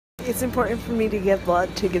it's important for me to give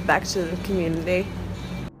blood to give back to the community.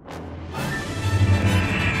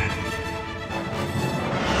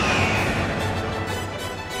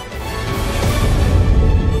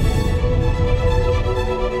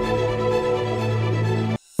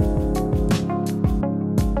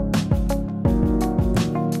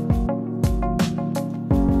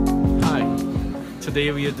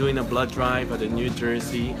 Today we are doing a blood drive at the New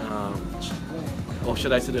Jersey, or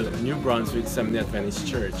should I say the New Brunswick Seventh-day Adventist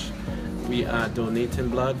Church. We are donating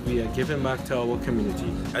blood, we are giving back to our community.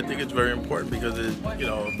 I think it's very important because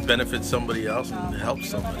it, benefits somebody else and helps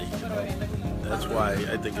somebody. That's why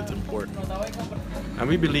I think it's important. And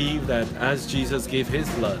we believe that as Jesus gave his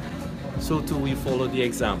blood, so too we follow the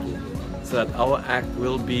example, so that our act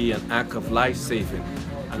will be an act of life-saving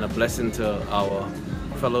and a blessing to our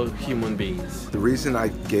fellow human beings. The reason I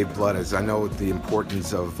gave blood is I know the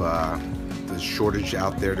importance of the shortage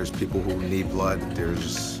out there. There's people who need blood.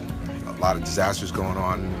 There's a lot of disasters going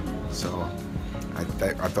on. So I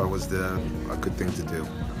thought it was a good thing to do.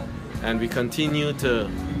 And we continue to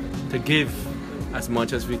give as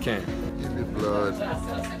much as we can. Giving blood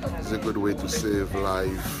is a good way to save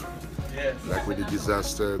life. Like with the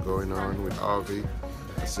disaster going on with Harvey,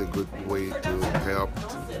 it's a good way to help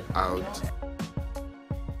out.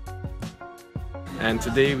 And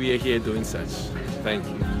today we are here doing such. Thank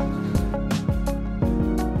you.